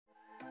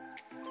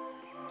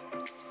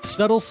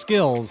Subtle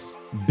skills,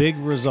 big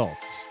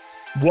results.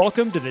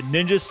 Welcome to the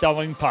Ninja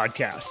Selling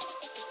Podcast.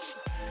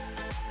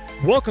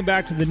 Welcome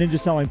back to the Ninja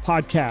Selling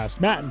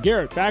Podcast. Matt and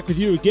Garrett back with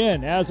you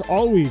again, as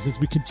always, as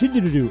we continue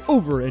to do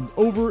over and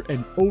over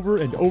and over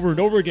and over and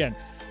over again.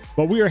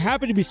 But we are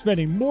happy to be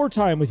spending more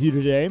time with you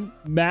today.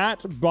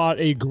 Matt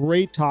brought a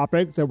great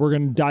topic that we're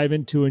going to dive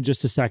into in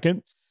just a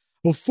second.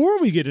 Before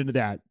we get into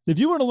that, if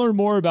you want to learn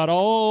more about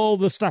all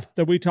the stuff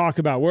that we talk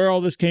about, where all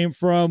this came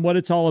from, what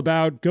it's all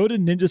about, go to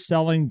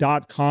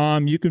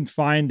ninjaselling.com. You can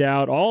find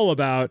out all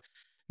about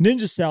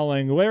Ninja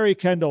Selling. Larry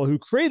Kendall, who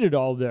created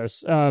all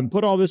this,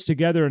 put all this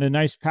together in a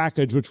nice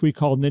package, which we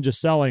call Ninja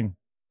Selling.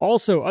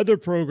 Also, other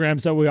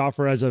programs that we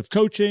offer as of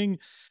coaching,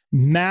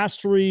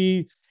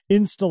 mastery,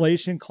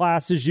 installation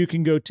classes you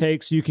can go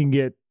take so you can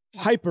get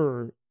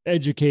hyper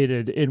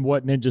educated in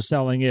what Ninja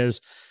Selling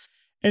is.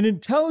 And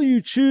until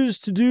you choose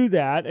to do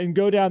that and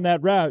go down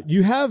that route,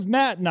 you have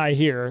Matt and I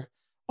here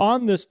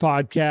on this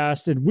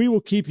podcast, and we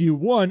will keep you,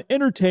 one,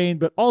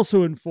 entertained, but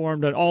also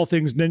informed on all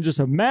things ninja.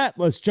 So Matt,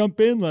 let's jump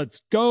in.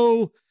 Let's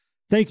go.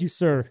 Thank you,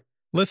 sir.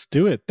 Let's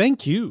do it.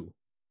 Thank you,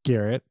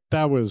 Garrett.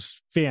 That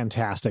was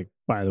fantastic,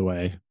 by the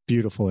way.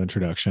 Beautiful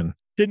introduction.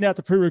 Didn't have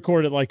to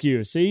pre-record it like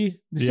you. See?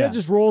 It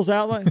just rolls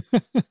out like...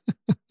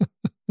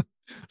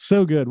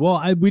 So good.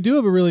 Well, we do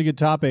have a really good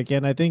topic,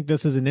 and I think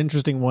this is an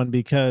interesting one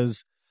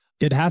because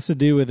it has to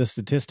do with a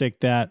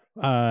statistic that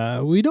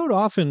we don't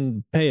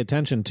often pay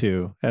attention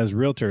to as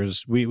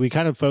realtors. We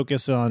kind of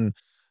focus on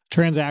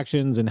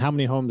transactions and how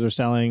many homes are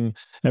selling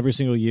every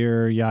single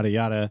year, yada,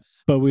 yada.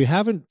 But we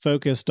haven't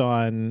focused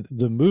on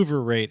the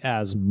mover rate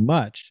as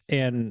much.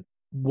 And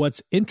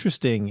what's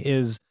interesting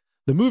is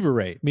the mover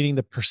rate, meaning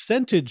the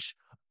percentage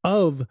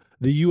of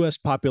the U.S.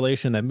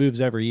 population that moves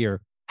every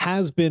year,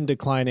 has been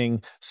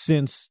declining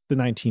since the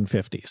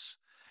 1950s.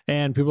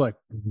 And people are like,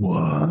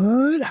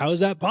 what? How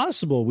is that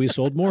possible? We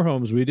sold more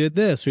homes. We did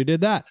this. We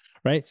did that.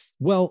 Right?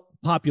 Well,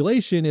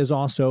 population is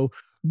also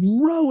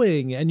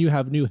growing, and you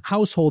have new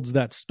households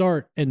that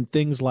start and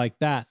things like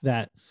that,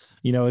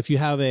 if you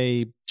have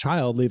a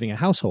child leaving a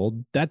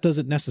household, that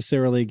doesn't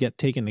necessarily get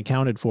taken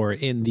accounted for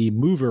in the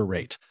mover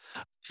rate.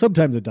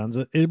 Sometimes it does.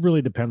 It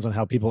really depends on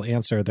how people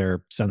answer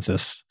their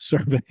census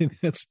survey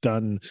that's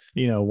done,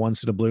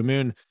 once in a blue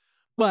moon.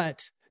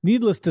 But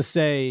needless to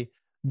say,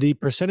 the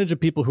percentage of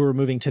people who are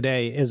moving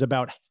today is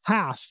about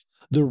half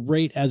the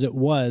rate as it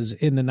was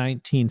in the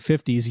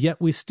 1950s,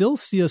 yet we still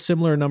see a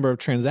similar number of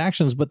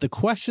transactions. But the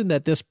question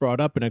that this brought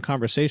up in a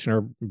conversation,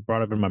 or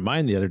brought up in my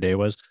mind the other day,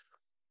 was,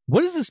 what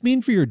does this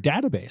mean for your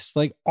database?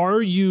 Like,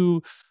 are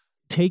you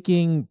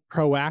taking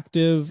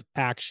proactive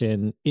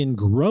action in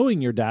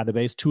growing your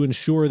database to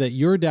ensure that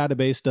your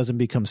database doesn't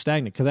become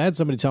stagnant? Because I had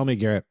somebody tell me,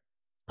 Garrett,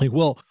 like,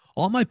 well,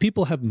 all my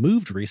people have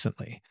moved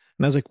recently.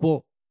 And I was like,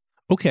 well,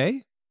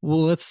 okay.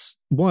 Well,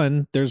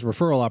 one, there's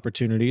referral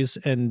opportunities,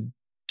 and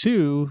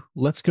two,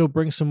 let's go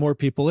bring some more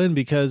people in,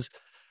 because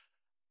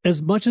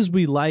as much as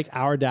we like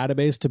our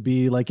database to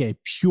be like a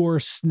pure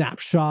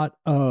snapshot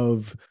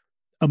of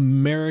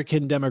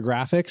American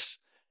demographics,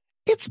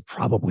 it's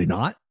probably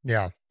not.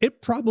 Yeah.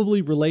 It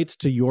probably relates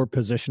to your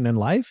position in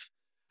life,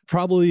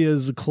 probably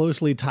is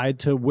closely tied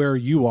to where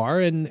you are.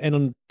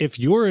 And if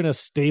you're in a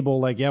stable,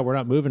 we're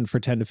not moving for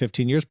 10 to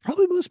 15 years,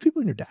 probably most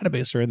people in your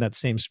database are in that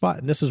same spot.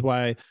 And this is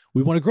why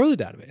we want to grow the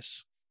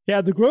database.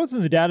 Yeah, the growth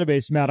in the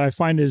database, Matt, I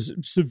find is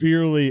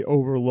severely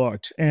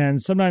overlooked.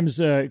 And sometimes,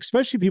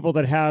 especially people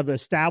that have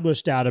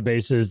established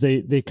databases,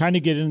 they kind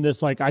of get into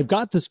this, like, I've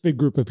got this big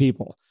group of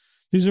people.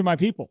 These are my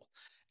people.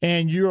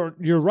 And you're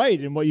right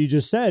in what you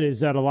just said,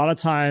 is that a lot of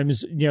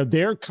times,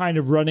 they're kind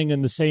of running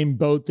in the same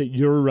boat that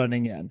you're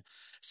running in.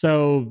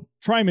 So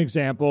prime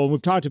example,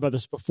 we've talked about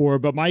this before,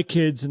 but my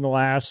kids in the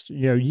last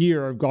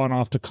year have gone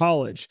off to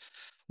college.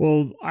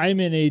 Well, I'm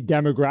in a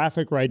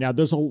demographic right now.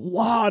 There's a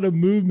lot of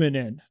movement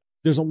in.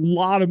 There's a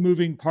lot of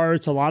moving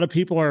parts. A lot of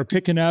people are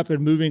picking up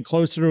and moving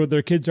closer to where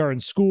their kids are in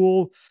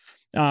school.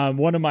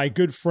 One of my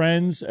good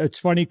friends, it's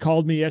funny,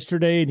 called me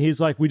yesterday and he's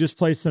like, we just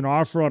placed an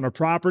offer on a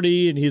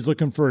property and he's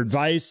looking for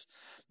advice.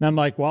 And I'm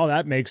like, well,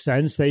 that makes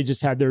sense. They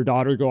just had their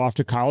daughter go off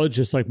to college,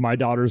 just like my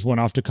daughters went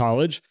off to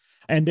college.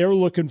 And they're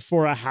looking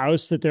for a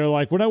house that they're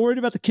like, we're not worried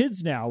about the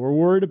kids now. We're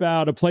worried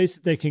about a place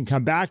that they can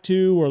come back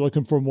to. We're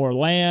looking for more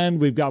land.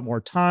 We've got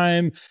more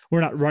time. We're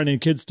not running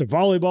kids to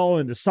volleyball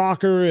and to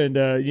soccer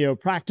and,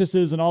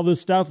 practices and all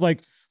this stuff.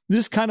 Like, we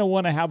just kind of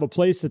want to have a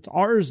place that's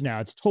ours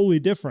now. It's totally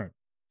different.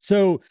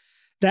 So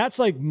that's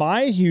like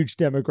my huge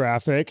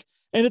demographic.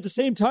 And at the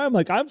same time,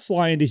 like, I'm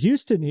flying to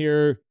Houston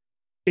here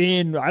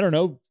in,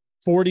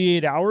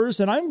 48 hours,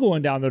 and I'm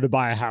going down there to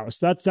buy a house.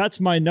 That's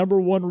my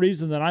number one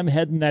reason that I'm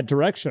heading that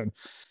direction.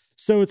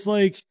 So it's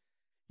like,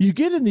 you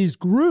get in these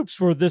groups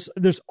where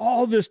there's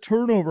all this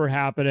turnover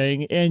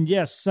happening. And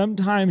yes,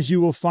 sometimes you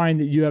will find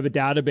that you have a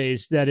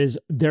database that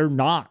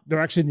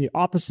they're actually in the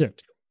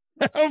opposite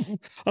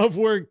of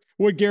where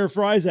Garrett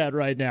Fry's at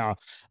right now.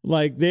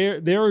 Like,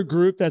 they're a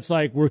group that's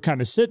like, we're kind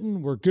of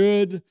sitting, we're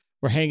good,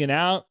 we're hanging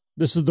out.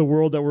 This is the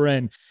world that we're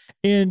in.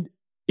 And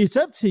it's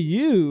up to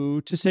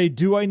you to say,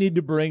 do I need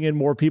to bring in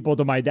more people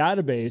to my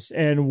database?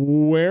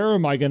 And where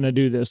am I going to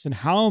do this? And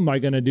how am I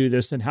going to do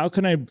this? And how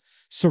can I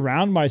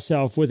surround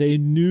myself with a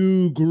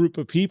new group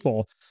of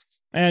people?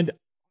 And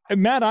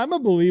Matt, I'm a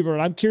believer,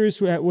 and I'm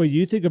curious what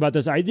you think about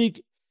this. I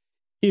think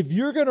if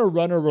you're going to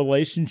run a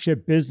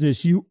relationship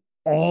business, you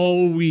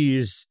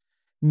always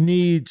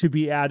need to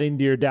be adding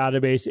to your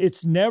database.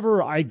 It's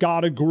never, I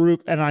got a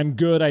group and I'm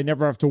good, I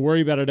never have to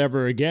worry about it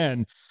ever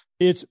again.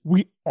 It's,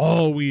 we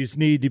always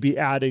need to be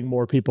adding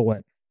more people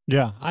in.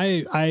 Yeah,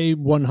 I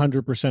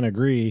 100%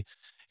 agree.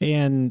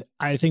 And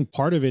I think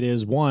part of it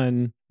is,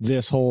 one,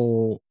 this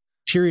whole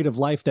period of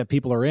life that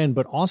people are in,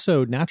 but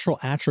also natural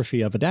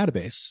atrophy of a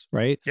database,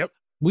 right? Yep.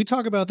 We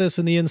talk about this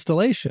in the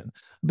installation.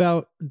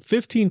 About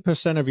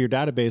 15% of your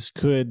database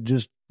could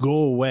just go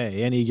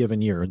away any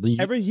given year.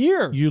 Every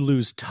year. You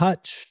lose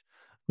touch.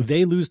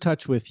 They lose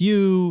touch with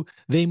you.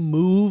 They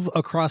move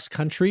across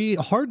country.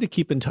 Hard to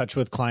keep in touch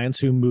with clients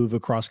who move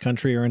across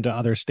country or into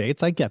other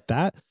states. I get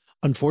that.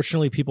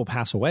 Unfortunately, people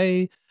pass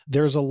away.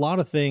 There's a lot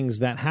of things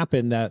that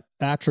happen that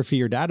atrophy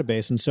your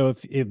database. And so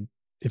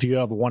if you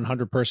have a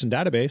 100-person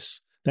database,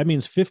 that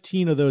means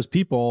 15 of those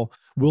people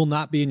will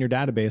not be in your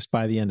database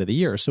by the end of the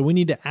year. So we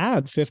need to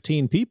add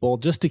 15 people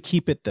just to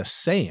keep it the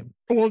same.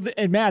 Well,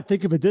 and Matt,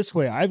 think of it this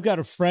way. I've got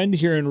a friend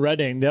here in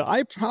Reading that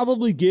I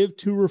probably give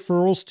 2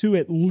 referrals to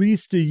at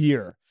least a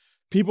year.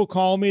 People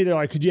call me. They're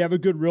like, could you have a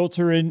good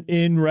realtor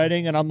in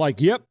Reading? And I'm like,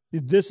 yep,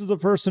 this is the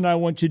person I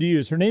want you to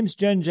use. Her name's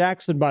Jen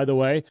Jackson, by the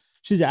way.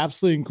 She's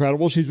absolutely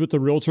incredible. She's with the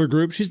realtor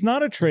group. She's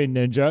not a trained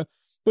ninja,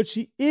 but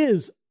she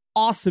is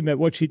awesome at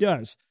what she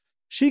does.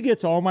 She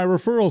gets all my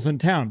referrals in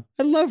town.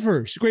 I love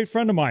her. She's a great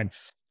friend of mine.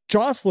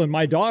 Jocelyn,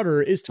 my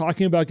daughter, is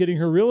talking about getting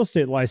her real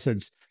estate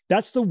license.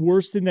 That's the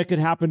worst thing that could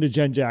happen to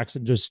Jen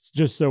Jackson,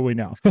 just so we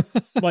know.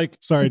 Like,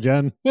 sorry,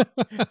 Jen.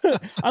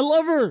 I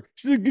love her.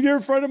 She's a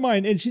dear friend of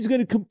mine. And she's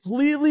going to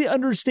completely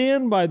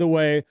understand, by the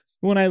way,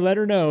 when I let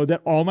her know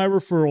that all my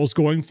referrals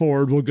going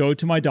forward will go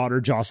to my daughter,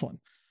 Jocelyn.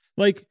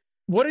 Like,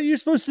 what are you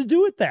supposed to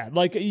do with that?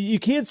 Like, you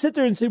can't sit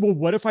there and say, well,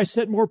 what if I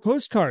sent more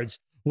postcards?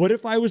 What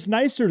if I was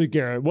nicer to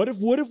Garrett? What if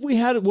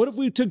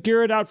we took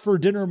Garrett out for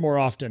dinner more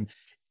often?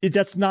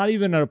 That's not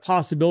even a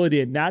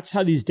possibility. And that's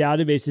how these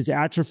databases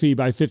atrophy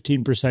by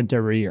 15%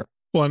 every year.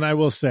 Well, and I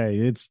will say,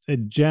 it's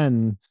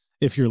Jen,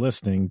 if you're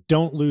listening,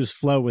 don't lose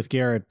flow with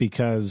Garrett,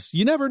 because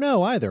you never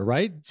know either,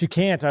 right? She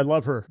can't. I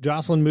love her.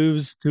 Jocelyn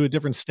moves to a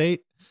different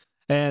state,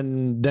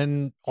 and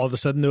then all of a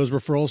sudden those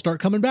referrals start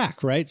coming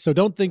back, right? So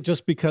don't think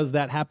just because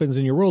that happens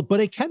in your world, but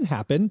it can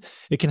happen.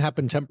 It can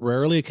happen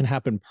temporarily. It can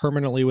happen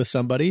permanently with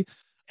somebody.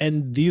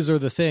 And these are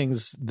the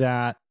things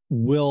that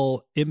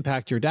will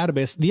impact your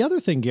database. The other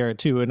thing, Garrett,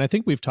 too, and I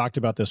think we've talked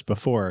about this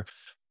before,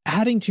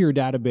 adding to your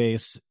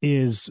database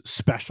is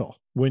special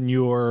when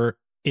you're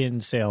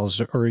in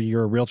sales or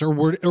you're a realtor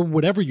or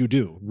whatever you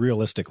do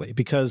realistically,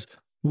 because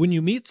when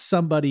you meet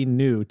somebody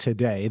new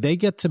today, they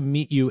get to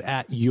meet you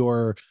at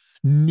your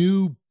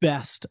new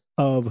best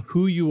of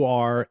who you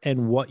are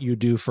and what you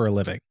do for a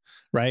living,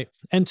 right?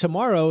 And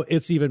tomorrow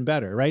it's even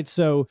better, right?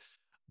 So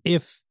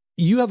if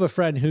you have a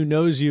friend who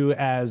knows you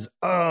as,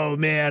 oh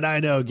man, I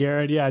know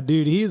Garrett. Yeah,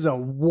 dude, he's a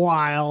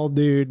wild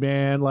dude,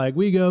 man. Like,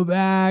 we go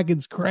back.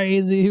 It's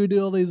crazy. Who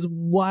do all these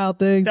wild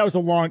things. That was a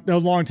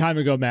long time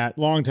ago, Matt.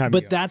 Long time ago.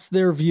 But that's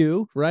their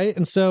view, right?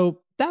 And so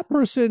that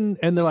person,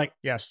 and they're like,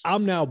 yes,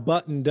 I'm now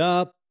buttoned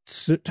up,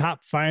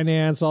 top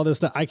finance, all this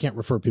stuff. I can't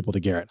refer people to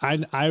Garrett.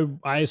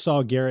 I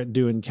saw Garrett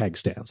doing keg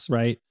stands,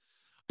 right?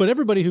 But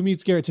everybody who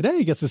meets Garrett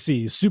today gets to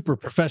see super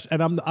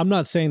professional. And I'm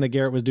not saying that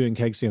Garrett was doing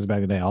keg stands back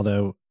in the day,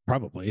 although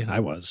probably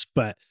I was.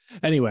 But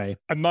anyway,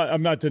 I'm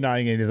not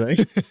denying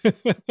anything.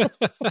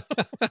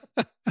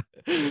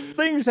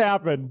 Things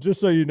happen, just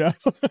so you know.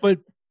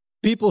 But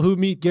people who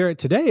meet Garrett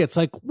today, it's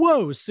like,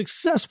 whoa,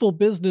 successful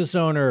business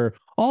owner,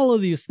 all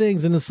of these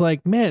things. And it's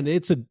like, man,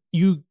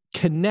 you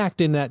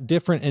connect in that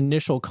different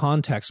initial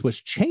context,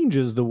 which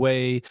changes the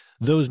way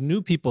those new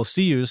people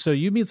see you. So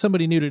you meet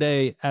somebody new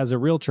today as a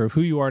realtor of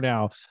who you are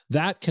now,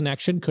 that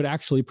connection could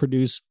actually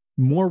produce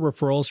more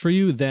referrals for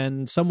you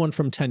than someone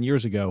from 10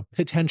 years ago,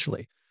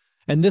 potentially.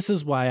 And this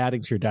is why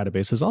adding to your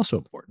database is also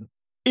important.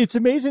 It's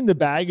amazing the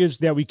baggage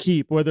that we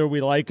keep, whether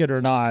we like it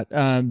or not.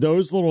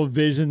 Those little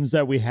visions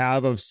that we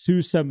have of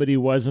who somebody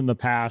was in the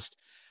past.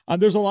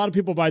 There's a lot of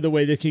people, by the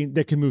way,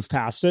 that can move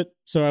past it.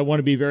 So I want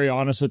to be very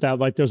honest with that.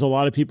 Like, there's a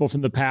lot of people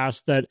from the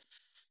past that,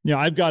 you know,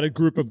 I've got a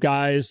group of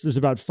guys. There's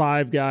about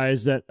 5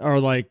 guys that are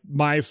like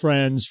my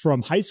friends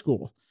from high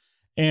school.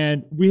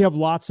 And we have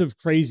lots of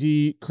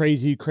crazy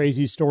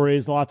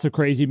stories, lots of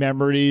crazy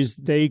memories.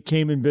 They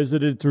came and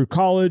visited through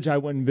college. I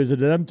went and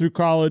visited them through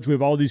college. We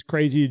have all these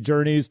crazy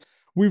journeys.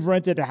 We've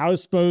rented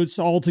houseboats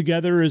all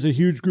together as a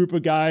huge group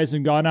of guys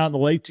and gone out in the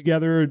lake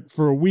together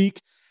for a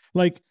week.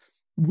 Like,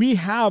 we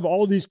have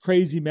all these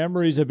crazy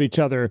memories of each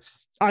other.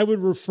 I would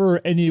refer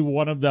any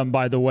one of them,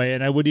 by the way,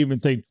 and I wouldn't even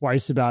think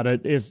twice about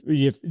it. If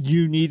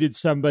you needed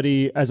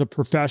somebody as a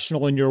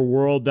professional in your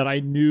world that I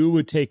knew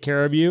would take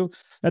care of you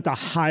at the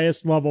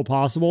highest level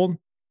possible.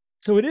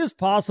 So it is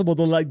possible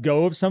to let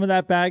go of some of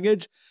that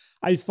baggage.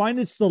 I find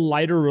it's the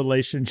lighter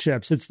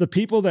relationships. It's the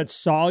people that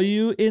saw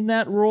you in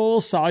that role,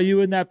 saw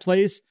you in that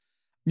place.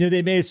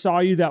 They may have saw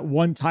you that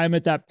one time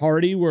at that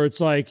party where it's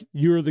like,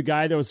 you were the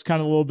guy that was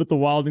kind of a little bit the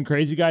wild and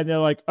crazy guy. And they're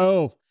like,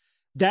 oh,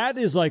 that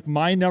is like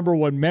my number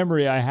one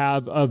memory I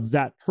have of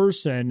that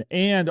person.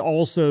 And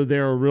also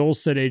they're a real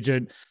estate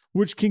agent,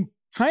 which can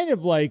kind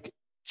of like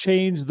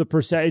change the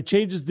percent. It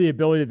changes the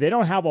ability. They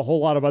don't have a whole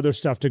lot of other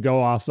stuff to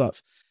go off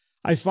of.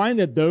 I find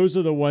that those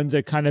are the ones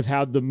that kind of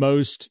have the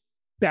most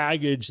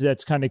baggage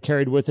that's kind of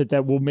carried with it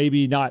that will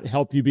maybe not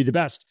help you be the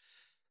best.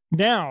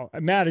 Now,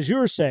 Matt, as you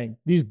were saying,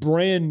 these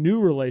brand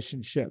new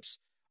relationships,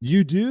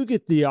 you do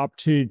get the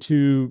opportunity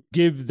to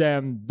give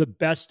them the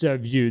best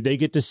of you. They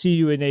get to see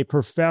you in a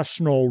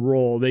professional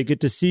role. They get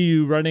to see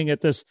you running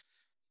at this.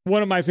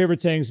 One of my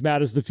favorite things,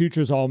 Matt, is the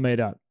future's all made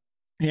up.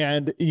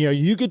 And,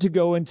 you get to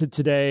go into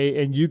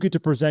today and you get to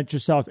present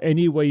yourself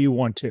any way you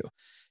want to.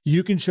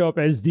 You can show up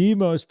as the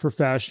most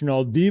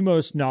professional, the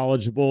most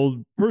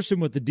knowledgeable person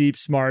with the deep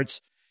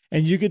smarts,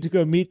 and you get to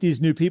go meet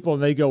these new people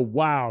and they go,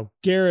 wow,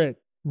 Garrett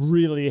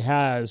really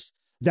has.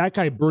 That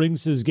guy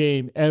brings his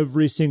game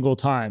every single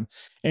time.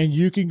 And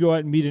you can go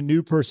out and meet a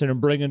new person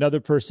and bring another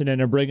person in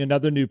and bring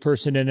another new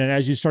person in. And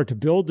as you start to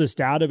build this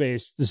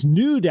database, this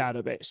new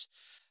database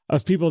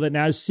of people that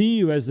now see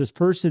you as this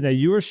person that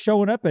you are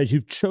showing up as,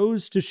 you've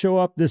chose to show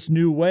up this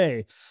new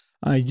way,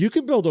 you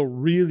can build a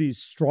really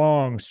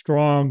strong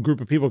group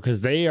of people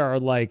because they are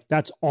like,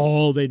 that's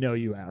all they know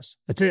you as.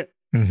 That's it.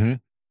 Mm-hmm.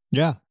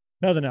 Yeah.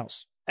 Nothing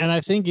else. And I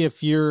think you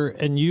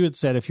had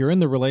said, if you're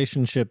in the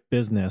relationship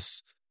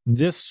business,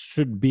 this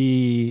should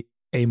be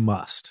a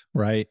must,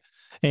 right?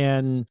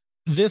 And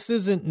this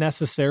isn't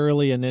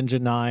necessarily a Ninja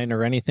 9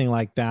 or anything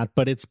like that,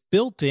 but it's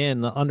built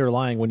in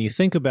underlying. When you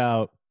think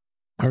about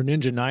our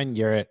Ninja 9,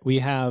 Garrett, we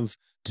have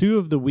 2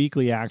 of the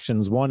weekly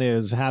actions. One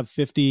is have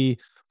 50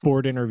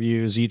 forward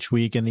interviews each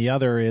week, and the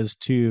other is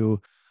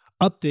to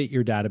update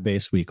your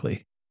database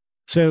weekly.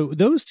 So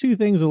those 2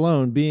 things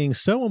alone being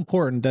so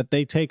important that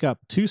they take up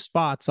 2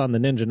 spots on the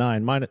Ninja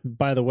 9.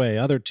 By the way,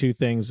 other 2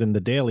 things in the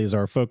dailies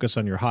are focus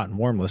on your hot and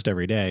warm list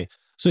every day.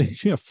 So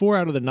you have 4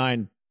 out of the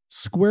 9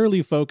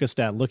 squarely focused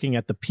at looking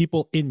at the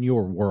people in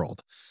your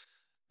world.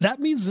 That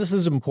means this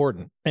is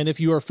important. And if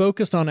you are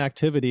focused on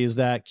activities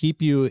that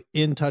keep you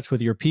in touch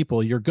with your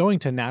people, you're going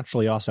to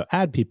naturally also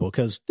add people.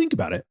 Because think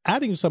about it,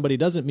 adding somebody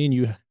doesn't mean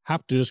you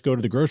have to just go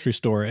to the grocery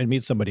store and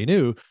meet somebody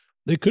new.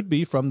 It could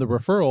be from the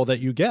referral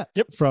that you get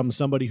from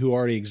somebody who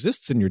already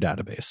exists in your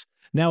database.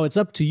 Now, it's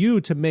up to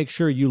you to make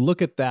sure you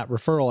look at that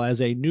referral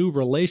as a new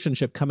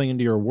relationship coming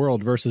into your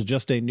world versus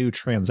just a new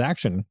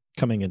transaction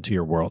coming into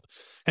your world.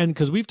 And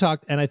because we've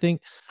talked, and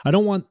I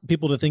don't want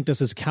people to think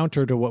this is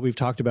counter to what we've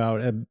talked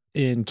about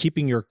in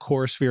keeping your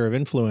core sphere of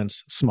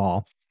influence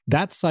small.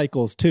 That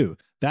cycles too.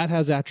 That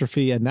has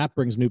atrophy and that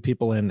brings new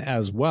people in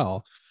as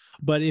well.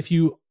 But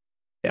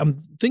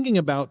I'm thinking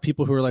about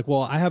people who are like,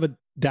 well, I have a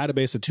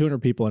database of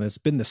 200 people and it's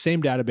been the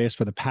same database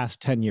for the past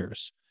 10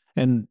 years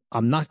and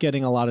I'm not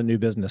getting a lot of new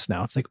business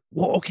now. It's like,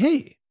 well,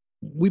 okay,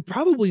 we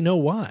probably know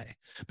why,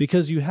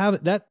 because you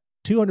have that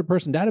 200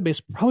 person database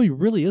probably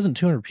really isn't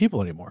 200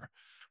 people anymore.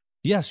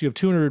 Yes, you have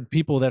 200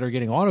 people that are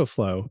getting auto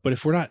flow, but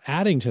if we're not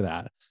adding to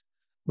that,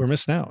 we're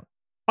missing out.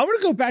 I want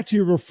to go back to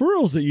your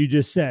referrals that you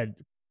just said.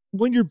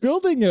 When you're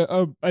building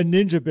a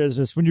ninja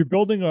business, when you're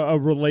building a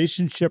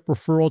relationship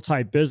referral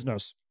type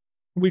business,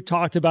 we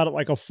talked about it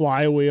like a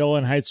flywheel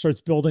and how it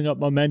starts building up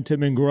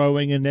momentum and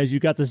growing. And as you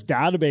got this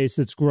database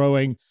that's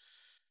growing,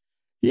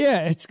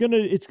 it's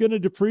gonna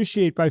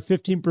depreciate by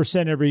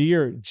 15% every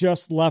year,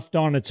 just left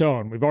on its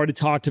own. We've already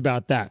talked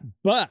about that.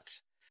 But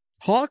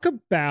talk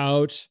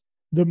about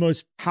the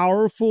most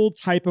powerful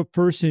type of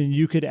person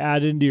you could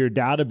add into your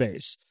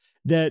database,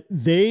 that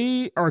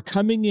they are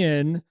coming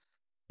in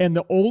and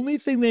the only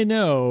thing they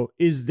know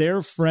is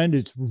their friend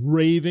is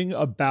raving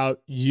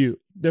about you.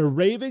 They're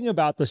raving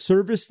about the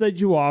service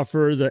that you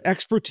offer, the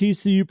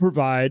expertise that you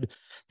provide.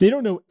 They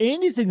don't know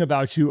anything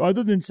about you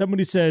other than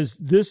somebody says,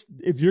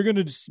 if you're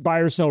going to buy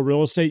or sell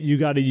real estate, you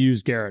got to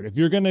use Garrett. If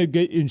you're going to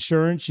get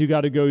insurance, you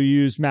got to go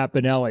use Matt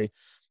Benelli.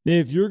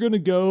 If you're going to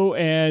go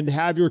and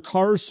have your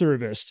car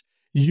serviced,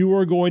 you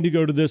are going to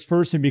go to this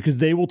person because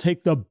they will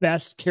take the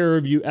best care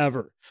of you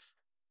ever.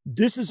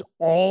 This is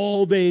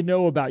all they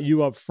know about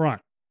you up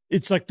front.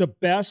 It's like the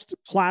best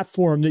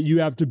platform that you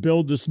have to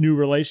build this new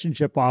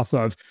relationship off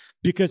of,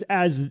 because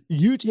as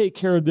you take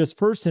care of this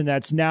person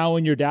that's now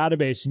in your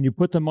database and you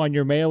put them on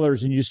your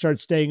mailers and you start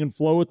staying in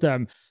flow with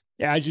them,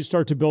 as you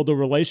start to build a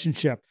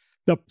relationship,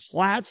 the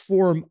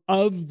platform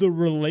of the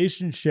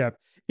relationship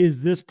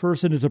is this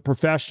person is a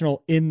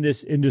professional in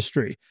this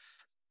industry.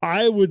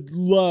 I would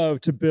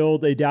love to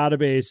build a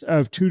database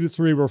of 2 to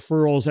 3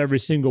 referrals every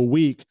single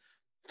week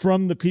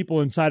from the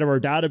people inside of our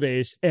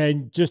database,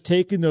 and just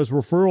taking those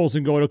referrals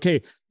and going,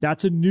 okay,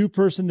 that's a new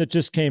person that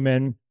just came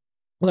in.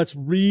 Let's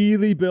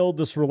really build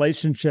this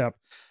relationship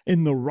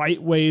in the right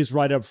ways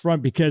right up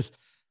front, because,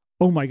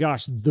 oh my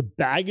gosh, the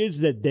baggage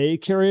that they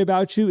carry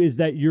about you is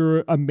that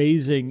you're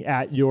amazing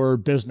at your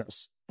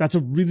business. That's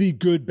a really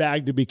good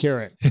bag to be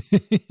carrying.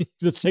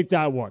 Let's take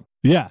that one.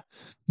 Yeah.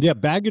 Yeah.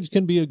 Baggage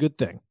can be a good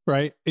thing,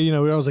 right? You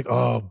know, we're always like,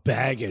 oh,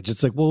 baggage.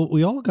 It's like, well,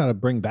 we all got to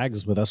bring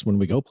bags with us when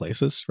we go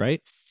places,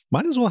 right?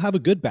 Might as well have a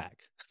good bag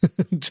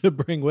to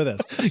bring with us.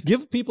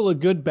 Give people a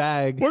good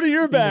bag. What are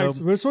your bags?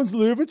 You know, this one's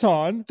Louis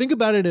Vuitton. think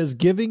about it as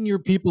giving your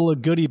people a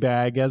goodie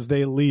bag as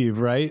they leave,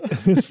 right?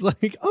 It's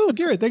like, oh,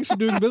 Garrett, thanks for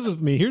doing business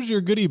with me. Here's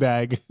your goodie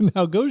bag.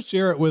 Now go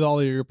share it with all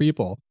of your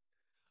people.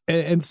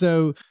 And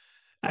so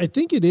I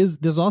think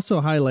this also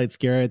highlights,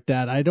 Garrett,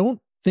 that I don't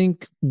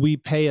think we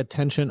pay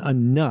attention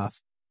enough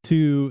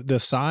to the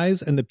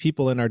size and the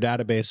people in our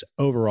database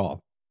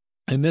overall.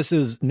 And this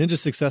is Ninja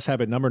Success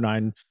Habit number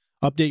 9.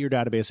 Update your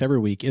database every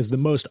week is the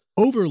most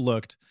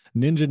overlooked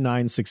Ninja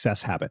 9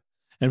 success habit.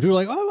 And people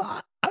are like,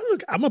 oh,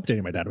 I'm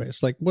updating my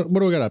database. Like, what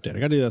do I got to update? I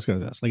got to do this, got to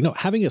do this. Like, no,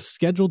 having a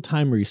scheduled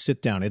time where you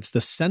sit down, it's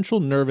the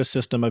central nervous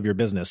system of your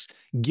business.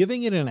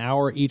 Giving it an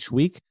hour each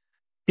week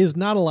is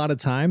not a lot of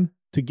time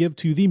to give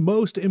to the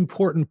most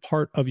important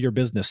part of your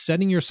business,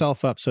 setting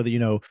yourself up so that, you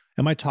know,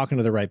 am I talking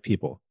to the right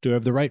people? Do I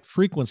have the right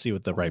frequency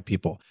with the right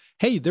people?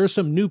 Hey, there's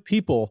some new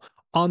people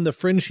on the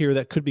fringe here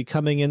that could be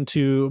coming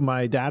into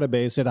my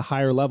database at a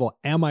higher level.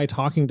 Am I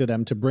talking to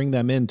them to bring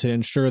them in to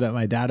ensure that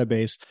my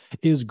database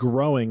is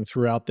growing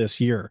throughout this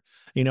year?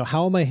 You know,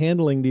 how am I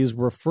handling these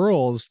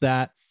referrals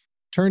that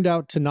turned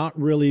out to not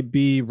really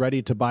be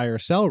ready to buy or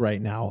sell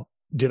right now?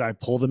 Did I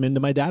pull them into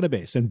my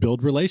database and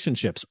build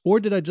relationships? Or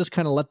did I just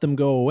kind of let them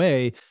go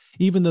away,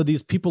 even though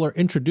these people are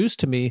introduced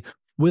to me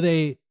with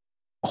a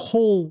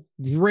whole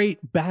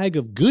great bag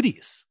of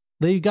goodies?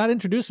 They got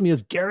introduced to me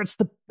as Garrett's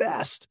the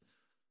best.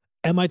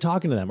 Am I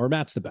talking to them? Or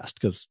Matt's the best,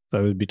 because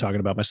I would be talking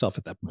about myself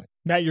at that point.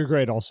 Matt, you're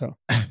great also.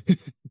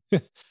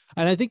 And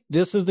I think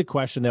this is the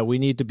question that we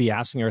need to be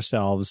asking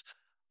ourselves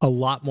a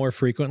lot more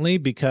frequently,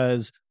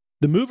 because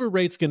the mover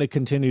rate's going to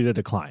continue to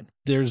decline.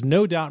 There's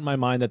no doubt in my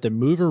mind that the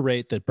mover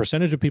rate, the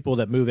percentage of people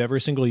that move every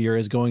single year,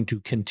 is going to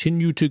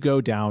continue to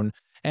go down.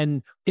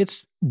 And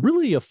it's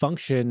really a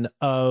function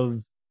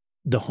of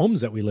the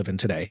homes that we live in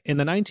today. In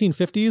the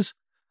 1950s,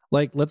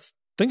 like, let's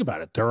think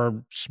about it. There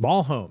are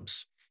small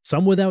homes,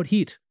 some without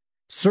heat,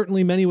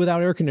 certainly many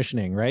without air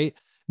conditioning, right?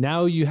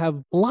 Now you have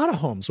a lot of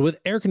homes with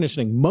air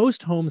conditioning.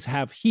 Most homes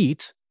have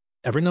heat.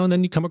 Every now and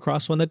then you come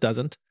across one that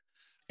doesn't.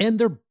 And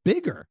they're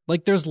bigger.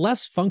 Like, there's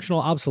less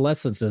functional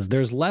obsolescences.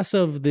 There's less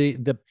of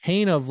the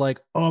pain of like,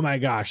 oh my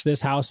gosh,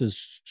 this house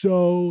is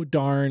so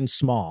darn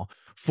small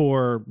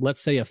for,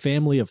 let's say, a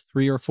family of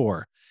 3 or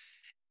 4,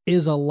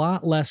 is a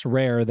lot less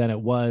rare than it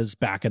was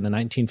back in the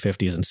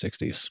 1950s and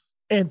 60s.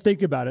 And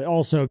think about it.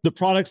 Also, the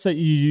products that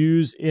you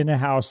use in a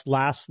house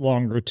last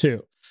longer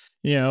too.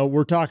 You know,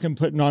 we're talking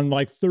putting on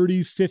like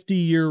 30,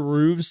 50-year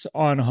roofs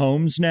on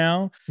homes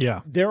now.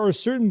 Yeah. There are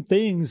certain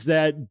things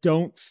that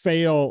don't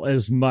fail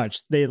as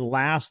much. They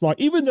last long,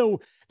 even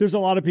though there's a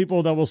lot of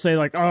people that will say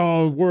like,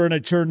 oh, we're in a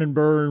churn and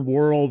burn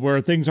world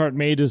where things aren't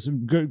made as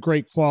good,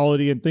 great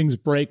quality and things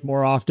break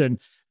more often.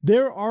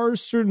 There are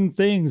certain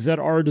things that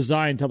are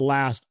designed to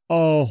last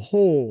a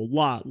whole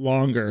lot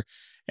longer.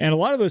 And a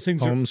lot of those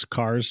things homes,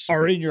 cars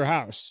are in your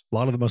house. A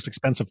lot of the most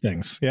expensive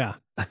things. Yeah.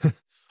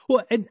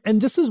 Well, and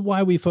this is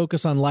why we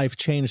focus on life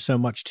change so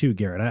much too,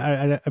 Garrett.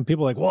 And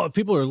people are like, well, if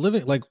people are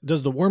living, like,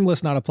 does the warm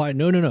list not apply?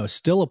 No.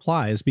 Still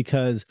applies,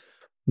 because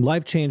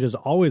life change is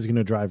always going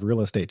to drive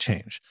real estate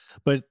change.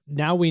 But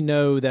now we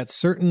know that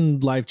certain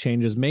life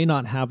changes may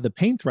not have the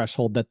pain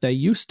threshold that they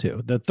used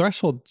to. The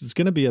threshold is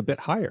going to be a bit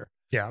higher.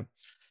 Yeah.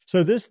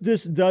 So this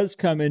does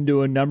come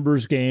into a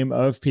numbers game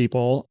of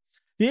people.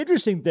 The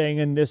interesting thing,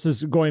 and this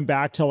is going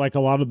back to like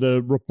a lot of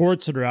the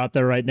reports that are out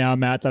there right now,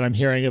 Matt, that I'm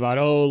hearing about,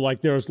 oh,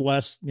 like there's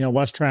less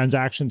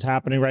transactions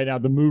happening right now.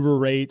 The mover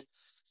rate,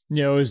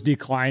 is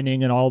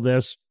declining and all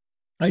this.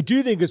 I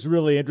do think it's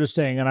really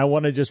interesting. And I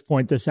want to just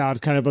point this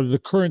out, kind of the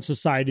current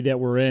society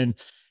that we're in,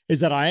 is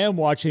that I am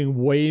watching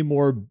way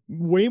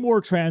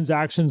more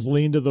transactions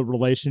lean to the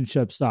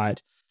relationship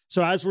side.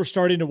 So as we're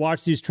starting to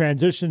watch these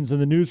transitions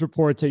and the news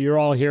reports that you're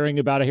all hearing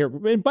about here,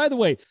 and by the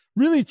way,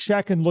 really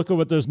check and look at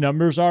what those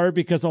numbers are,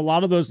 because a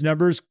lot of those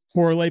numbers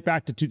correlate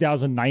back to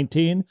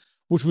 2019,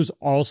 which was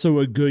also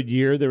a good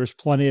year. There was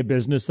plenty of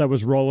business that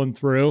was rolling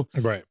through.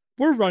 Right.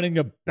 We're running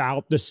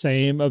about the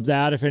same of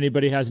that. If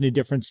anybody has any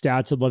different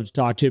stats, I'd love to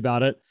talk to you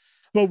about it.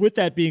 But with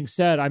that being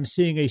said, I'm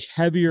seeing a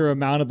heavier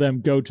amount of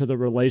them go to the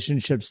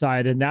relationship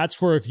side. And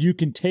that's where, if you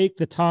can take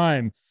the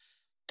time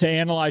to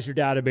analyze your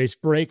database,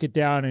 break it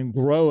down and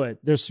grow it,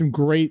 there's some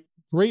great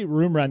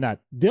room around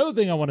that. The other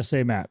thing I want to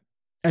say, Matt,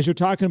 as you're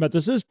talking about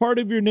this, is part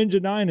of your Ninja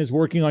 9 is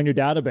working on your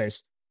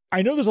database.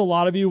 I know there's a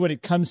lot of you, when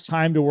it comes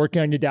time to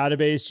working on your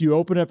database, you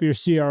open up your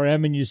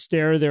CRM and you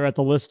stare there at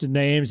the list of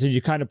names and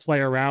you kind of play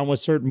around with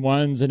certain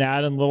ones and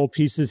add in little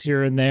pieces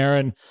here and there.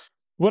 And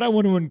what I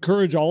want to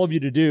encourage all of you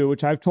to do,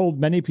 which I've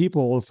told many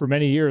people for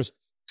many years,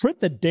 print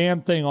the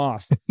damn thing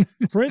off.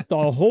 Print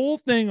the whole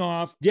thing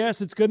off. Yes,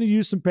 it's going to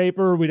use some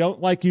paper. We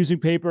don't like using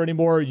paper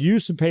anymore.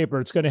 Use some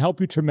paper. It's going to help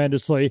you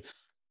tremendously.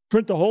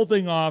 Print the whole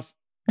thing off.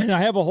 And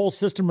I have a whole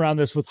system around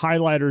this with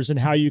highlighters and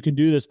how you can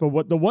do this.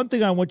 But the one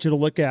thing I want you to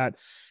look at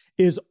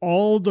is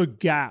all the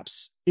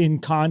gaps in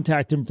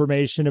contact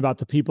information about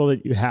the people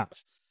that you have.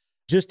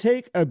 just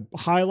take a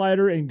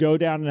highlighter and go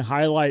down and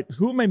highlight,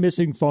 who am I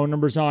missing phone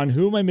numbers on?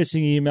 Who am I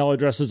missing email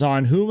addresses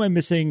on? Who am I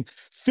missing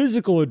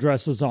physical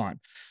addresses on?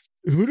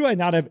 Who do I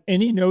not have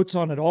any notes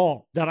on at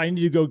all that I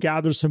need to go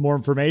gather some more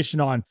information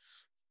on?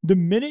 The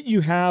minute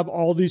you have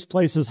all these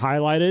places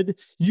highlighted,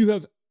 you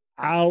have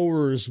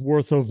hours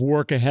worth of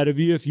work ahead of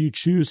you if you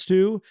choose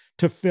to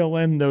fill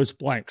in those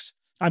blanks.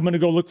 I'm going to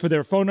go look for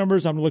their phone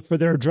numbers. I'm going to look for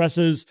their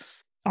addresses.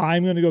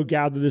 I'm going to go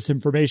gather this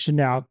information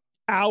now.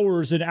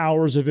 Hours and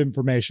hours of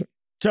information.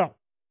 So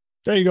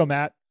there you go,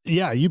 Matt.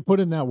 Yeah, you put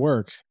in that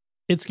work.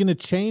 It's going to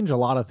change a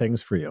lot of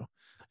things for you.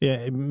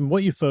 Yeah,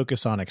 what you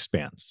focus on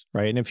expands,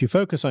 right? And if you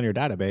focus on your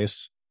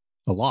database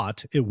a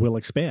lot, it will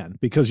expand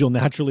because you'll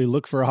naturally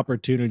look for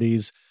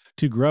opportunities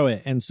to grow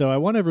it. And so I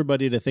want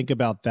everybody to think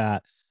about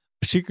that,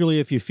 particularly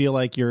if you feel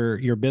like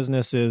your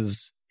business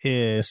is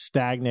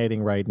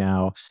stagnating right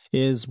now,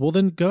 well,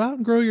 then go out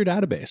and grow your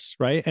database,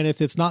 right? And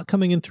if it's not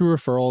coming in through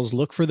referrals,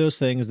 look for those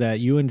things that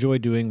you enjoy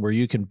doing where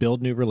you can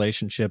build new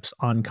relationships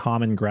on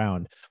common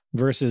ground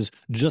versus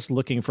just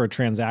looking for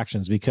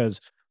transactions. Because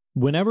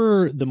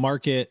whenever the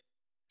market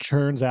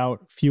churns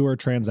out fewer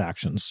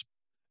transactions,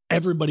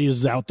 everybody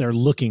is out there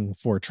looking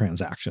for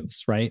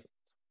transactions, right?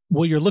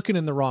 Well, you're looking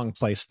in the wrong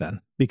place then,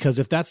 because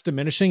if that's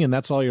diminishing and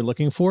that's all you're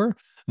looking for,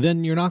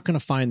 then you're not going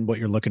to find what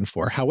you're looking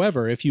for.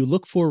 However, if you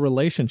look for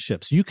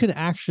relationships, you can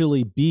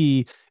actually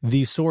be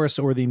the source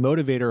or the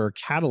motivator or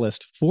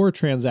catalyst for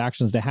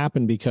transactions to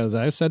happen. Because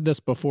I said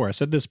this before, I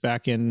said this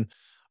back in,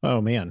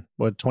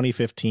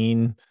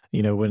 2015,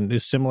 when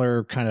it's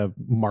similar kind of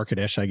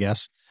market-ish, I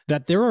guess,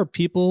 that there are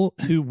people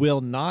who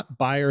will not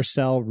buy or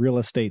sell real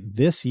estate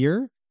this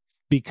year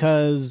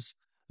because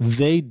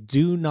they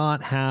do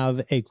not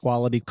have a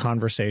quality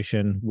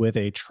conversation with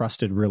a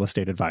trusted real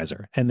estate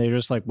advisor. And they're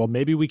just like, well,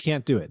 maybe we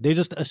can't do it. They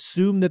just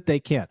assume that they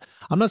can't.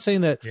 I'm not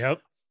saying that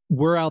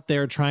we're out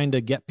there trying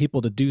to get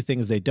people to do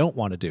things they don't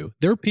want to do.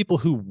 There are people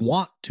who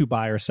want to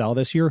buy or sell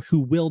this year who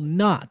will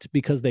not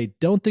because they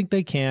don't think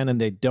they can and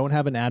they don't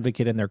have an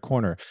advocate in their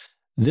corner.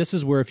 This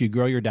is where if you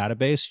grow your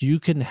database, you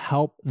can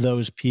help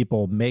those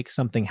people make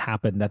something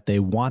happen that they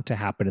want to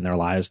happen in their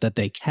lives, that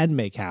they can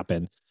make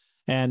happen.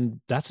 And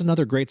that's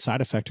another great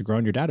side effect of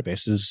growing your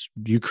database is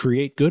you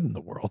create good in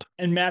the world.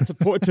 And Matt,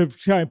 to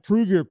try and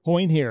prove your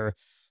point here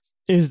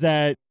is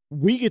that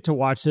we get to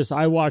watch this.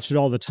 I watch it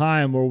all the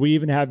time where we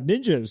even have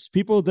ninjas,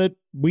 people that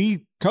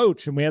we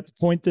coach, and we have to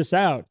point this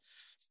out,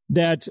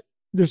 that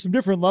there's some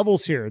different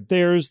levels here.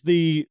 There's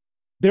the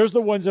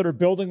ones that are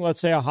building,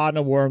 let's say, a hot and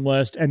a warm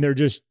list, and they're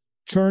just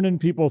churning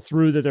people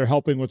through that they're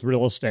helping with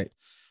real estate.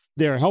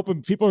 They're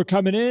helping, people are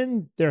coming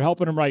in, they're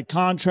helping them write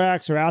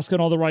contracts, or asking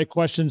all the right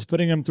questions,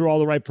 putting them through all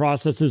the right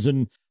processes,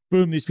 and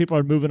boom, these people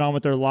are moving on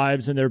with their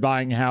lives and they're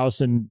buying a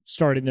house and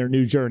starting their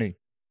new journey.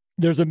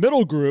 There's a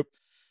middle group,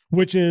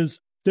 which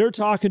is they're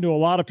talking to a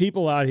lot of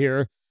people out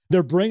here.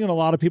 They're bringing a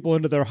lot of people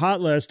into their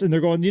hot list, and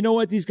they're going, you know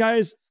what, these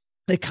guys,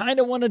 they kind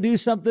of want to do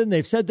something.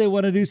 They've said they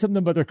want to do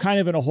something, but they're kind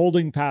of in a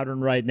holding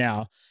pattern right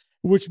now,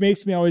 which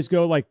makes me always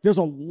go like, there's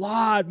a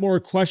lot more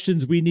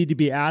questions we need to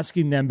be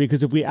asking them,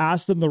 because if we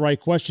ask them the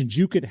right questions,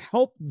 you could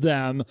help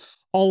them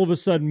all of a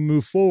sudden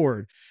move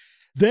forward.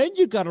 Then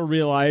you got to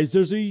realize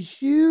there's a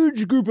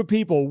huge group of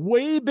people,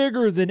 way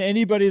bigger than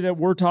anybody that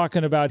we're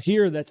talking about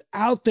here, that's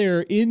out there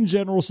in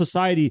general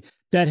society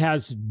that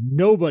has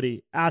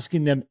nobody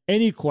asking them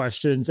any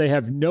questions. They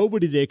have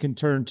nobody they can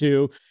turn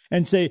to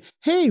and say,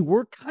 hey,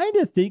 we're kind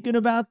of thinking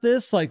about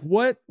this. Like,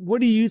 what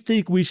do you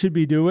think we should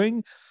be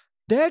doing?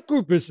 That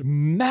group is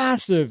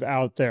massive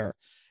out there.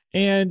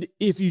 And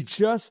if you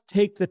just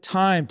take the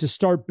time to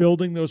start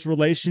building those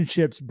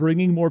relationships,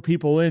 bringing more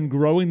people in,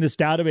 growing this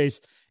database,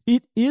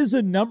 it is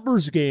a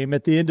numbers game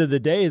at the end of the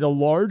day. The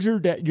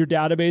larger your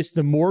database,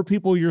 the more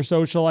people you're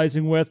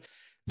socializing with.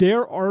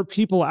 There are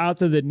people out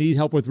there that need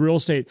help with real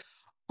estate.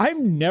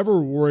 I'm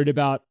never worried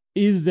about,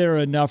 is there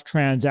enough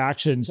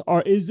transactions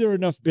or is there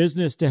enough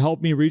business to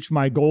help me reach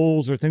my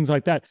goals or things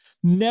like that?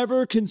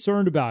 Never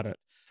concerned about it.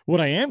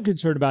 What I am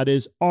concerned about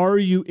is, are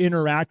you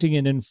interacting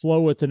and in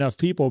flow with enough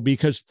people?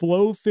 Because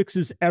flow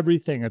fixes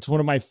everything. It's one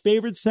of my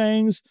favorite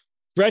sayings.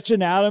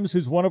 Gretchen Adams,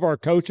 who's one of our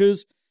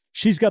coaches,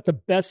 she's got the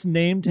best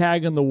name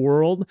tag in the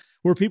world,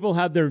 where people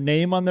have their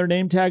name on their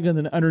name tag and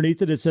then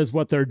underneath it says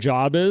what their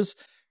job is.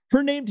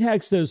 Her name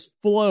tag says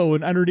flow,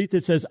 and underneath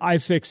it says, I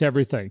fix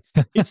everything.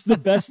 It's the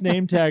best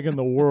name tag in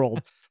the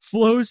world.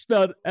 Flow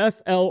spelled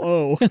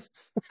F-L-O.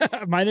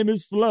 My name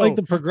is Flo. Like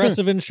the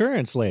Progressive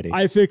Insurance lady.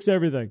 I fix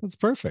everything. That's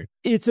perfect.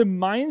 It's a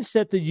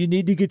mindset that you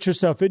need to get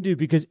yourself into,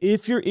 because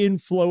if you're in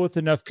flow with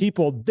enough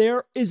people,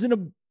 there is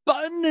an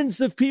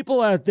abundance of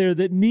people out there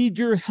that need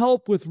your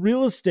help with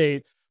real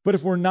estate. But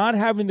if we're not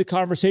having the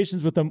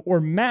conversations with them, or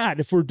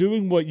Matt, if we're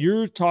doing what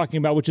you're talking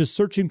about, which is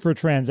searching for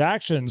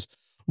transactions,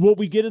 what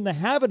we get in the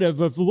habit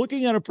of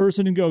looking at a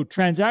person and go,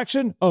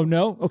 transaction? Oh,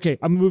 no. Okay,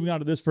 I'm moving on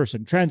to this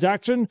person.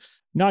 Transaction?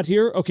 Not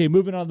here. Okay,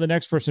 moving on to the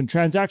next person.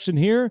 Transaction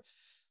here.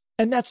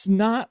 And that's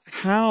not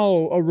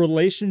how a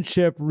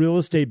relationship real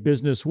estate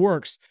business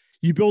works.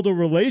 You build a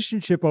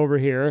relationship over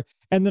here,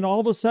 and then all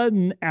of a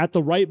sudden, at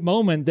the right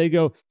moment, they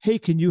go, hey,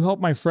 can you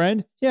help my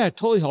friend? Yeah,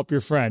 totally help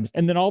your friend.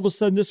 And then all of a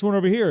sudden, this one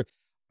over here,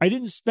 I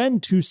didn't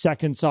spend 2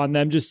 seconds on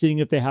them just seeing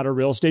if they had a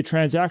real estate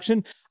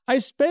transaction. I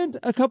spent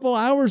a couple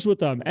hours with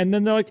them. And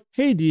then they're like,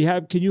 hey,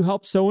 can you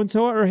help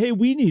so-and-so? Or hey,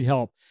 we need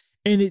help.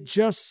 And it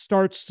just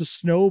starts to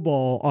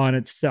snowball on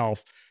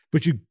itself.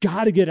 But you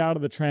got to get out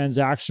of the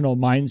transactional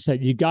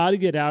mindset. You got to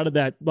get out of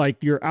that, like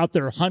you're out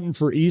there hunting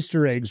for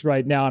Easter eggs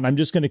right now, and I'm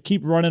just going to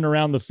keep running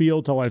around the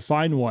field till I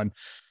find one.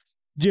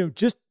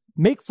 Just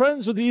make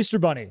friends with the Easter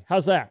Bunny.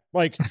 How's that?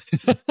 Like,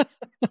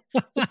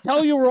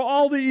 tell you where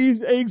all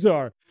the eggs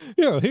are.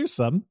 Yeah, here's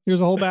some.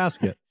 Here's a whole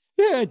basket.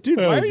 Yeah, dude,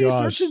 why are you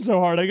searching so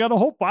hard? I got a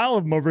whole pile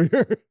of them over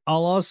here.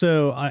 I'll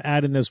also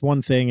add in this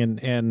one thing,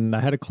 and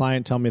I had a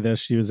client tell me this.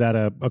 She was at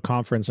a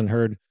conference and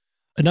heard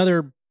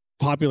another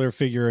popular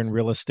figure in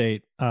real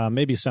estate,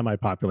 maybe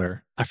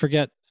semi-popular. I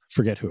forget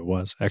who it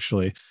was,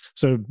 actually.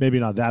 So maybe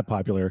not that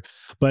popular.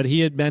 But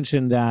he had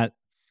mentioned that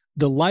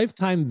the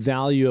lifetime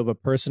value of a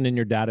person in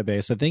your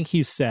database, I think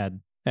he said,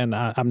 and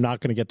I'm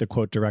not going to get the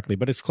quote directly,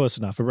 but it's close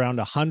enough, around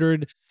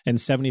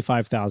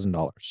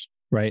 $175,000,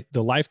 right?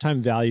 The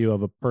lifetime value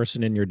of a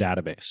person in your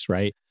database,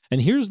 right?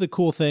 And here's the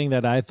cool thing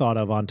that I thought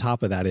of on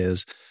top of that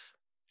is,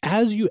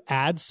 as you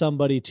add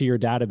somebody to your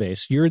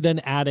database, you're then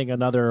adding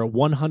another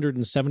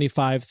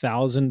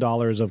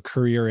 $175,000 of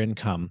career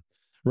income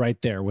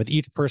right there with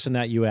each person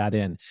that you add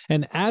in.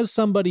 And as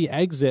somebody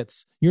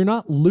exits, you're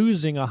not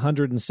losing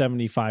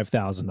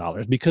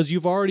 $175,000 because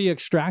you've already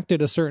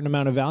extracted a certain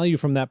amount of value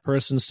from that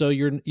person. So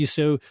you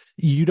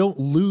don't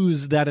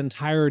lose that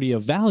entirety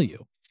of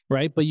value,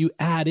 right? But you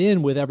add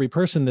in with every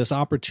person this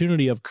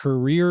opportunity of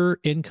career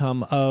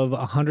income of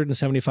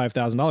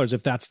 $175,000,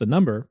 if that's the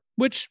number,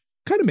 which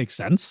kind of makes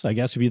sense, I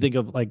guess, if you think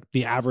of like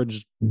the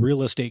average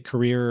real estate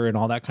career and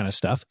all that kind of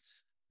stuff.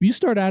 You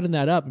start adding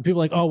that up and people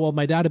are like, oh, well,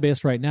 my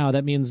database right now,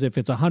 that means if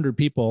it's 100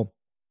 people,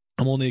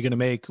 I'm only going to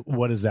make,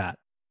 what is that?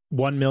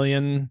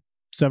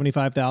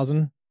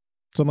 1,075,000,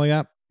 something like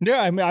that.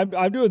 Yeah, I mean,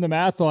 I'm doing the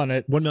math on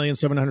it.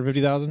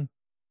 1,750,000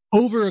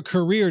 over a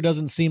career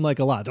doesn't seem like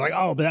a lot. They're like,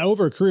 oh, but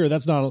over a career,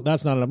 that's not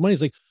enough money.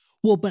 It's like,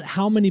 well, but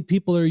how many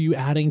people are you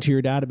adding to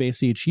your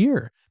database each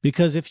year?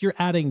 Because if you're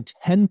adding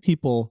 10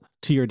 people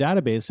to your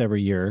database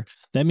every year,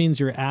 that means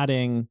you're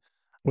adding,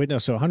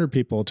 so 100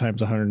 people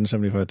times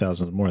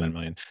 175,000 is more than a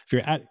million. If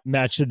you're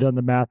Matt should have done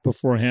the math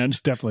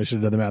beforehand. Definitely should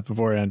have done the math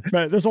beforehand.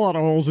 But there's a lot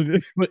of holes in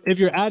it. But if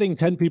you're adding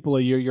 10 people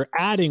a year, you're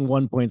adding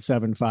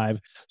 1.75.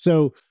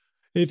 So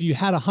if you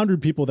had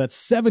 100 people, that's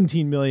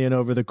 17 million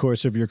over the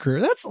course of your career.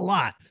 That's a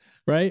lot,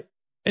 right?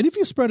 And if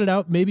you spread it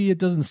out, maybe it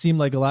doesn't seem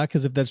like a lot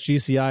because if that's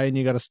GCI and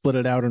you got to split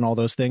it out and all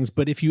those things.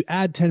 But if you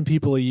add 10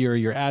 people a year,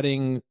 you're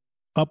adding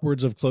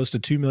upwards of close to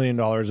 $2 million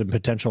in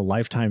potential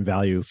lifetime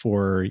value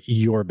for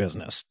your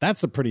business.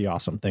 That's a pretty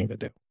awesome thing to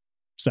do.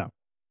 So,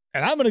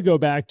 and I'm going to go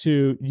back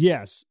to,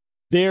 yes,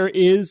 there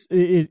is,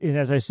 and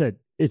as I said,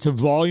 it's a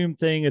volume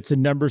thing. It's a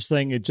numbers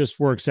thing. It just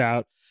works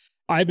out.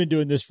 I've been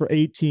doing this for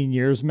 18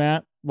 years,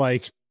 Matt,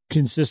 like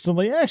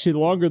consistently, actually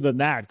longer than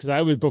that.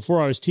 Because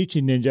before I was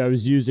teaching Ninja, I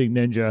was using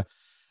Ninja.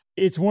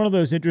 It's one of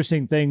those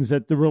interesting things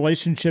that the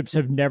relationships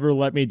have never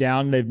let me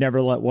down. They've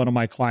never let one of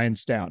my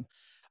clients down.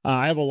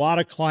 I have a lot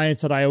of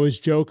clients that I always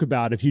joke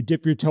about. If you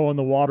dip your toe in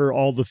the water,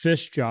 all the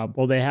fish jump.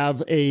 Well, they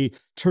have a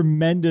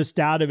tremendous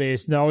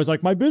database. And they're always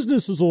like, my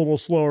business is a little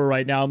slower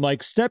right now. I'm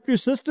like, step your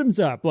systems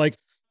up. Like,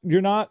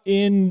 you're not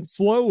in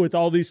flow with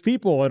all these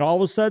people. And all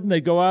of a sudden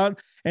they go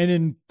out and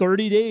in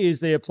 30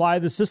 days, they apply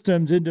the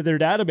systems into their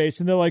database.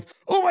 And they're like,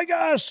 oh my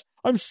gosh,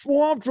 I'm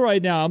swamped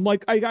right now. I'm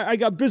like, I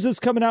got business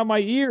coming out my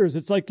ears.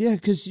 It's like, yeah,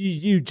 because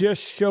you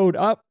just showed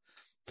up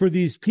for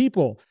these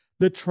people.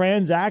 The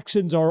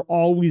transactions are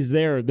always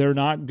there. They're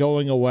not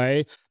going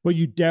away, but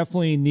you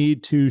definitely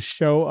need to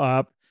show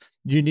up.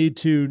 You need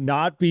to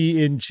not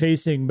be in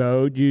chasing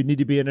mode. You need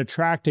to be in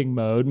attracting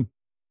mode.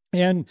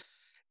 And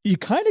you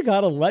kind of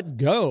got to let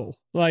go.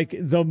 Like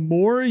the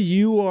more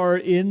you are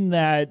in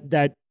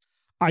that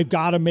I've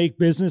got to make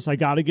business, I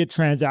got to get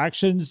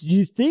transactions,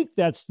 you think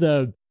that's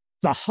the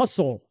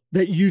hustle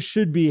that you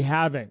should be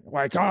having.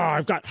 Like,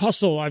 I've got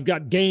hustle, I've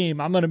got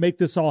game, I'm going to make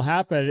this all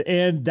happen.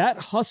 And that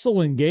hustle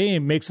and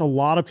game makes a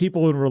lot of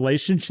people in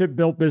relationship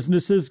built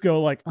businesses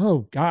go like,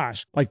 oh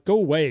gosh, like go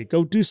away,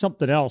 go do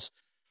something else.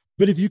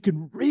 But if you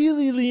can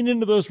really lean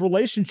into those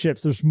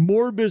relationships, there's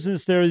more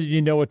business there that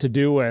you know what to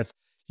do with.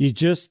 You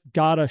just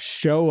got to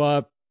show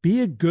up,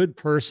 be a good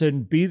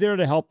person, be there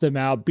to help them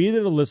out, be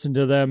there to listen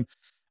to them.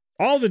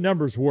 All the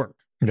numbers work.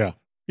 Yeah.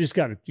 You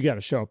got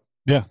to show up.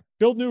 Yeah.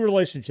 Build new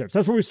relationships.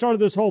 That's where we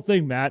started this whole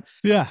thing, Matt.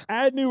 Yeah.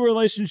 Add new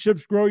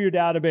relationships, grow your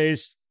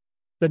database.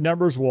 The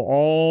numbers will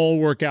all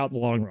work out in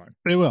the long run.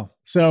 They will.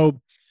 So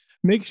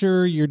make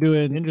sure you're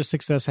doing Ninja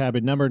Success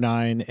Habit number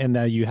 9 and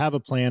that you have a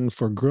plan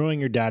for growing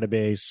your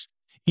database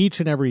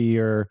each and every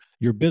year.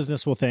 Your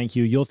business will thank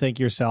you. You'll thank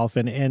yourself.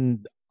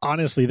 And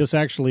honestly, this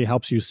actually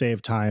helps you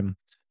save time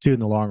too in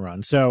the long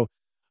run. So,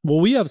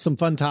 well, we have some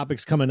fun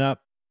topics coming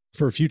up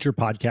for future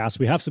podcasts.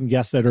 We have some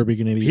guests that are going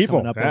to be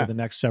coming up over the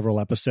next several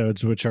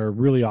episodes, which are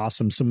really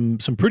awesome. Some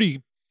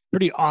pretty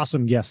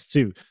awesome guests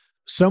too.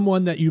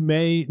 Someone that you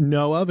may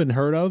know of and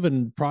heard of,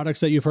 and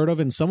products that you've heard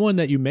of, and someone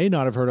that you may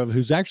not have heard of,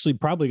 who's actually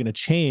probably going to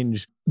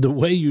change the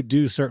way you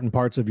do certain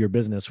parts of your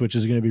business, which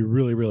is going to be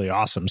really, really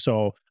awesome.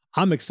 So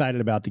I'm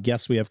excited about the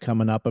guests we have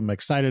coming up. I'm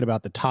excited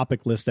about the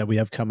topic list that we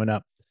have coming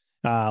up.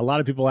 A lot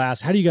of people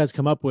ask, how do you guys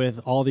come up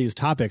with all these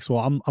topics?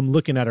 Well, I'm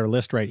looking at our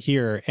list right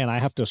here, and I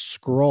have to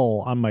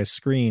scroll on my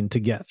screen to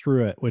get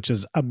through it, which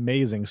is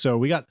amazing. So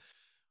we're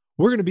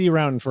going to be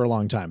around for a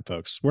long time,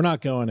 folks. We're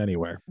not going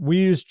anywhere. We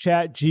use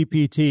Chat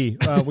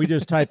GPT. We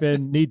just type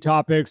in need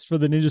topics for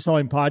the Ninja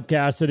Selling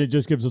Podcast, and it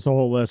just gives us a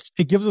whole list.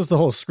 It gives us the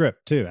whole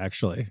script too,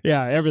 actually.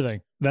 Yeah,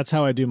 everything. That's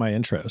how I do my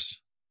intros.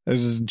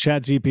 There's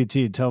Chat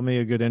GPT. Tell me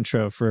a good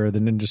intro for the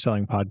Ninja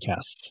Selling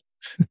Podcast.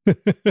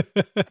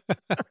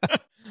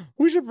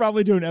 We should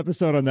probably do an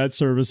episode on that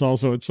service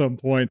also at some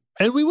point.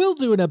 And we will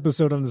do an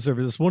episode on the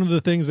service. It's one of the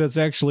things that's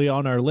actually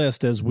on our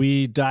list as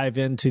we dive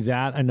into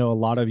that. I know a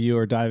lot of you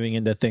are diving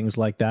into things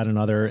like that in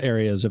other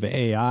areas of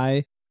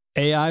AI.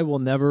 AI will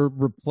never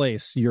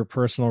replace your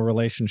personal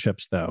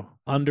relationships, though.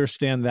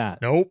 Understand that.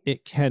 Nope.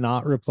 It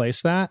cannot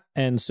replace that.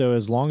 And so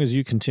as long as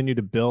you continue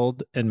to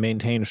build and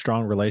maintain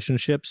strong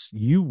relationships,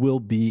 you will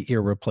be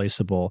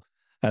irreplaceable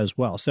as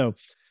well. So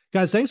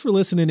guys, thanks for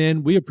listening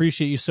in. We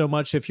appreciate you so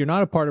much. If you're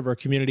not a part of our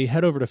community,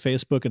 head over to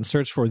Facebook and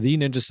search for the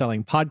Ninja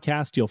Selling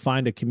Podcast. You'll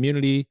find a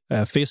community,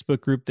 Facebook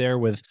group there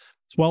with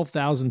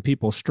 12,000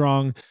 people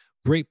strong.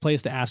 Great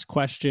place to ask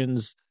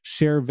questions,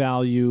 share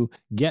value,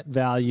 get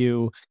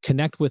value,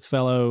 connect with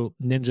fellow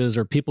ninjas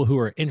or people who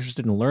are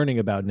interested in learning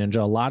about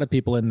ninja. A lot of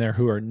people in there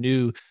who are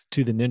new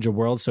to the ninja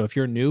world. So if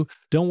you're new,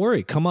 don't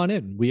worry, come on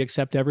in. We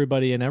accept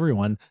everybody and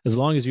everyone as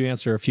long as you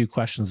answer a few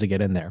questions to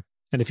get in there.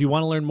 And if you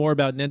want to learn more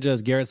about Ninja,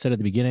 as Garrett said at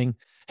the beginning,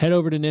 head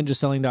over to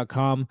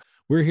ninjaselling.com.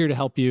 We're here to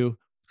help you.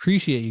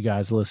 Appreciate you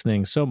guys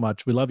listening so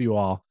much. We love you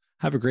all.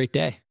 Have a great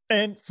day.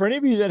 And for any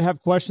of you that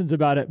have questions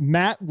about it,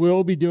 Matt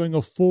will be doing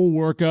a full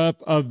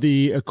workup of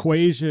the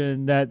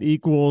equation that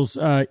equals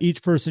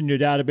each person in your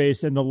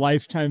database and the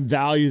lifetime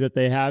value that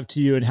they have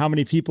to you and how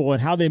many people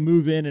and how they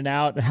move in and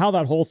out and how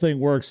that whole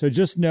thing works. So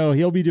just know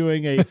he'll be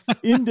doing a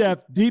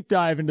in-depth deep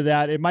dive into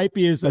that. It might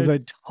be as I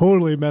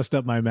totally messed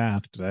up my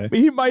math today.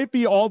 He might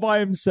be all by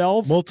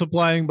himself.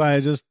 Multiplying by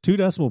just 2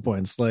 decimal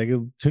points. Like,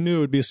 who knew it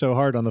would be so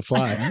hard on the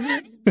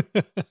fly?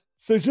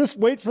 So just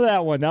wait for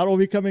that one. That will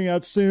be coming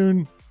out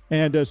soon.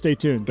 And stay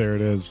tuned. There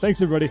it is.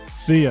 Thanks, everybody.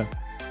 See ya.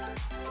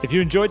 If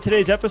you enjoyed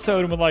today's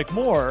episode and would like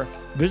more,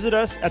 visit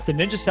us at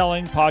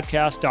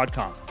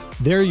theninjasellingpodcast.com.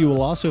 There you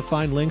will also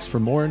find links for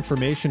more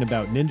information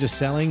about ninja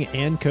selling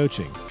and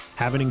coaching.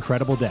 Have an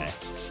incredible day.